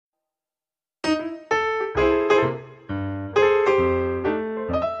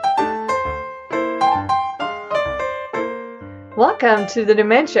Welcome to the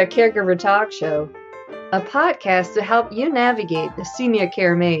Dementia Caregiver Talk Show, a podcast to help you navigate the senior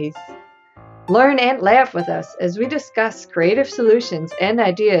care maze. Learn and laugh with us as we discuss creative solutions and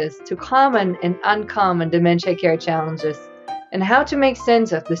ideas to common and uncommon dementia care challenges and how to make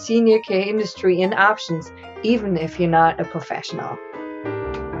sense of the senior care industry and options, even if you're not a professional.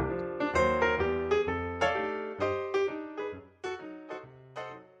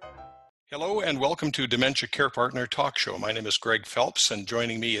 Hello and welcome to Dementia Care Partner Talk Show. My name is Greg Phelps and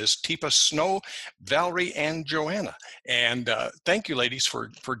joining me is Teepa Snow, Valerie, and Joanna. And thank you, ladies, for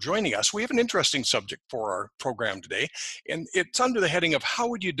joining us. We have an interesting subject for our program today, and it's under the heading of how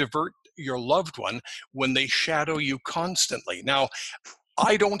would you divert your loved one when they shadow you constantly? Now,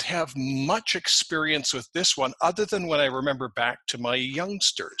 I don't have much experience with this one other than when I remember back to my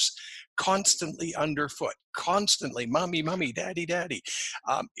youngsters. Constantly underfoot, constantly, mommy, mommy, daddy, daddy.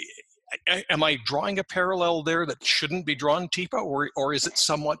 Am I drawing a parallel there that shouldn't be drawn, Teepa, or is it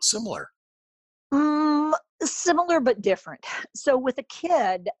somewhat similar? Similar but different. So with a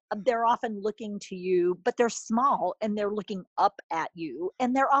kid, they're often looking to you, but they're small and they're looking up at you,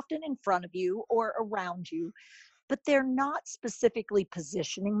 and they're often in front of you or around you, but they're not specifically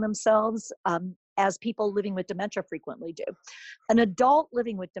positioning themselves as people living with dementia frequently do. An adult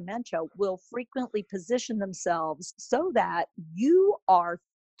living with dementia will frequently position themselves so that you are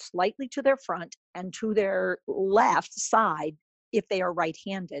slightly to their front and to their left side if they are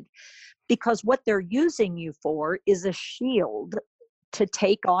right-handed, because what they're using you for is a shield to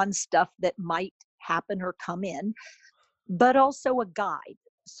take on stuff that might happen or come in, but also a guide.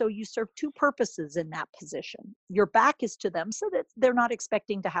 So you serve two purposes in that position. Your back is to them so that they're not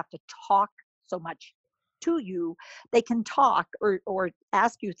expecting to have to talk so much to you. They can talk or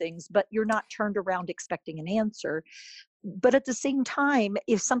ask you things, but you're not turned around expecting an answer. But at the same time,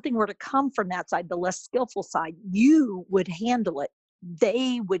 if something were to come from that side, the less skillful side, you would handle it.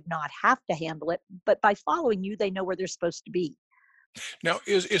 They would not have to handle it, but by following you, they know where they're supposed to be. Now,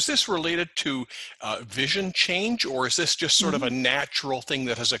 is this related to vision change, or is this just sort of a natural thing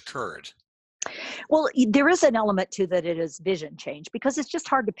that has occurred? Well, there is an element to that. It is vision change because it's just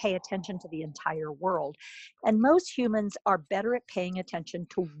hard to pay attention to the entire world. And most humans are better at paying attention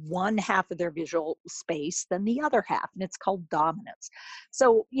to one half of their visual space than the other half. And it's called dominance.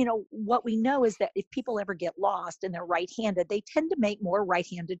 So, what we know is that if people ever get lost and they're right-handed, they tend to make more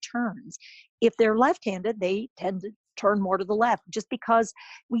right-handed turns. If they're left-handed, they tend to turn more to the left, just because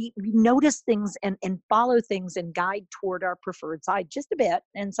we notice things and follow things and guide toward our preferred side just a bit,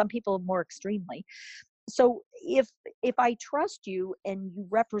 and some people more extremely. So if I trust you and you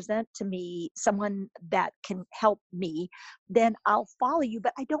represent to me someone that can help me, then I'll follow you,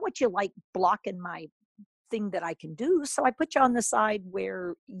 but I don't want you like blocking my thing that I can do. So I put you on the side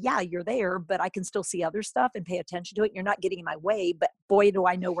where, yeah, you're there, but I can still see other stuff and pay attention to it. You're not getting in my way, but boy, do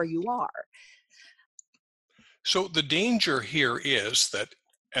I know where you are. So the danger here is that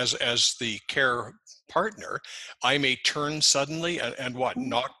as the care partner, I may turn suddenly and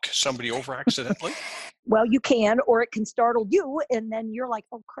knock somebody over accidentally? Well, you can, or it can startle you, and then you're like,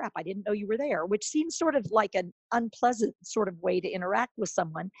 oh crap, I didn't know you were there, which seems sort of like an unpleasant sort of way to interact with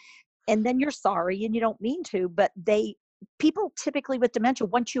someone. And then you're sorry and you don't mean to, but people typically with dementia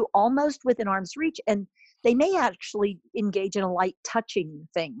want you almost within arm's reach, and they may actually engage in a light touching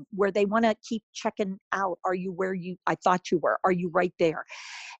thing where they want to keep checking out. Are you where I thought you were? Are you right there?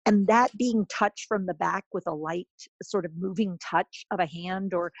 And that being touched from the back with a light sort of moving touch of a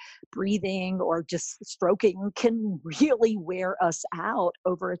hand or breathing or just stroking can really wear us out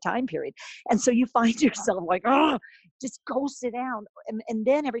over a time period. And so you find yourself like, oh, just go sit down. And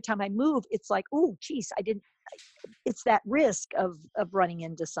then every time I move, it's like, oh, geez, it's that risk of running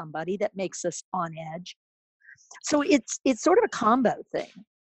into somebody that makes us on edge. So it's sort of a combo thing.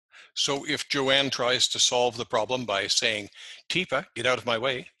 So if Joanne tries to solve the problem by saying, Teepa, get out of my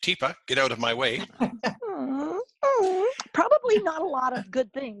way, Teepa, get out of my way. Probably not a lot of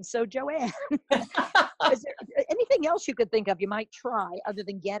good things. So Joanne, is there anything else you could think of you might try other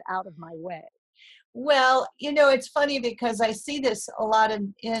than get out of my way? Well, it's funny because I see this a lot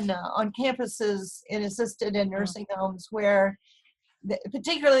on campuses in assisted and nursing homes where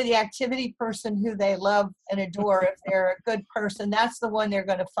particularly the activity person who they love and adore, if they're a good person, that's the one they're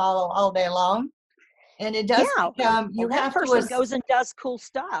going to follow all day long. And it does become, you have to goes and does cool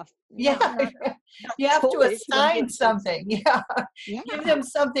stuff. You have to assign something. Give them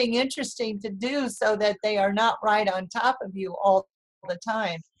something interesting to do so that they are not right on top of you all the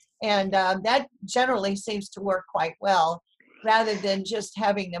time. And that generally seems to work quite well, rather than just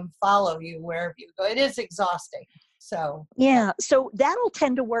having them follow you wherever you go. It is exhausting. So Yeah, so that'll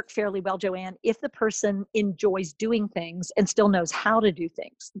tend to work fairly well, Joanne, if the person enjoys doing things and still knows how to do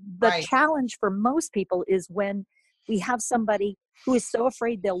things. The right, challenge for most people is when we have somebody who is so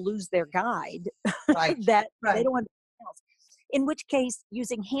afraid they'll lose their guide right, that they right. don't want anything else. In which case,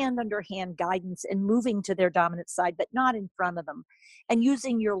 using hand under hand guidance and moving to their dominant side, but not in front of them, and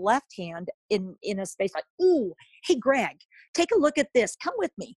using your left hand in a space like, ooh, hey, Greg, take a look at this. Come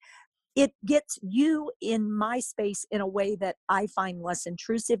with me. It gets you in my space in a way that I find less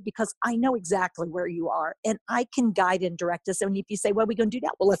intrusive because I know exactly where you are and I can guide and direct us. And if you say, well, we're going to do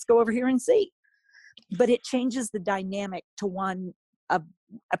that, well, let's go over here and see. But it changes the dynamic to one of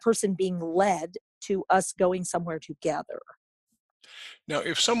a person being led to us going somewhere together. Now,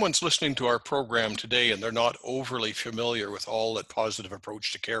 if someone's listening to our program today and they're not overly familiar with all that Positive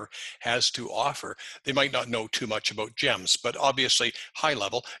Approach to Care has to offer, they might not know too much about GEMS, but obviously, high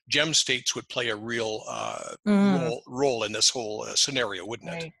level, GEM states would play a real role in this whole scenario,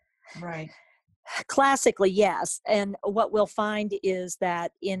 wouldn't it? Right, right. Classically, yes. And what we'll find is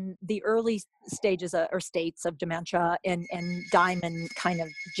that in the early stages or states of dementia and diamond kind of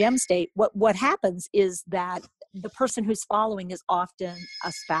gem state, what happens is that the person who's following is often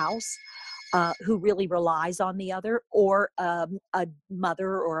a spouse who really relies on the other, or a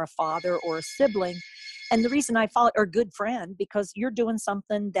mother or a father or a sibling. And the reason I follow, or a good friend, because you're doing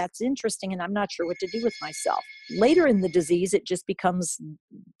something that's interesting and I'm not sure what to do with myself. Later in the disease, it just becomes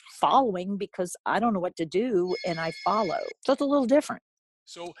following because I don't know what to do and I follow. So it's a little different.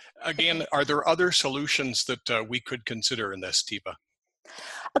 So, again, are there other solutions that we could consider in this, Teepa?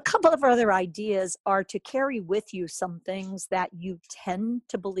 A couple of other ideas are to carry with you some things that you tend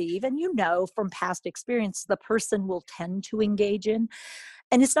to believe, and you know from past experience the person will tend to engage in.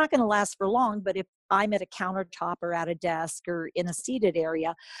 And it's not going to last for long, but if I'm at a countertop or at a desk or in a seated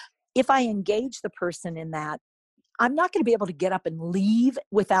area, if I engage the person in that, I'm not going to be able to get up and leave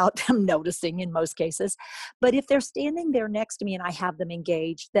without them noticing in most cases. But if they're standing there next to me and I have them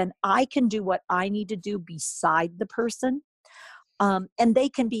engaged, then I can do what I need to do beside the person. And they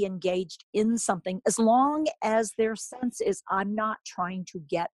can be engaged in something as long as their sense is I'm not trying to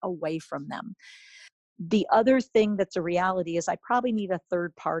get away from them. The other thing that's a reality is I probably need a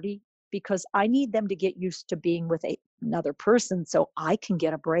third party because I need them to get used to being with another person so I can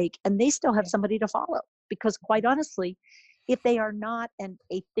get a break and they still have somebody to follow. Because quite honestly, if they are not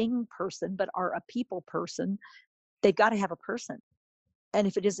a thing person, but are a people person, they've got to have a person. And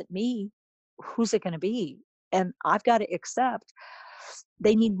if it isn't me, who's it going to be? And I've got to accept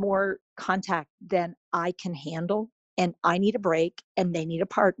they need more contact than I can handle. And I need a break and they need a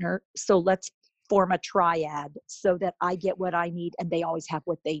partner. So let's form a triad so that I get what I need and they always have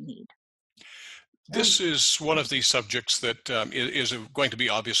what they need. This is one of these subjects that is going to be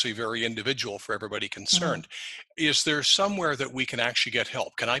obviously very individual for everybody concerned. Is there somewhere that we can actually get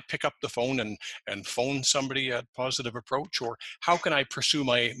help? Can I pick up the phone and phone somebody at Positive Approach, or how can I pursue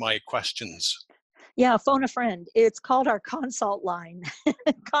my questions? Yeah, phone a friend. It's called our consult line,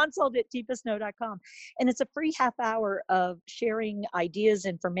 consult@teepasnow.com. And it's a free half hour of sharing ideas,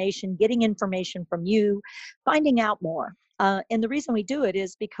 information, getting information from you, finding out more. And the reason we do it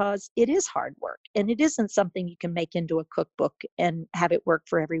is because it is hard work and it isn't something you can make into a cookbook and have it work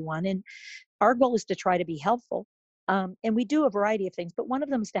for everyone. And our goal is to try to be helpful. And we do a variety of things, but one of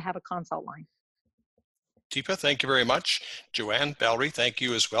them is to have a consult line. Teepa, thank you very much. Joanne, Valerie, thank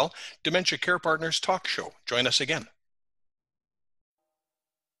you as well. Dementia Care Partners Talk Show. Join us again.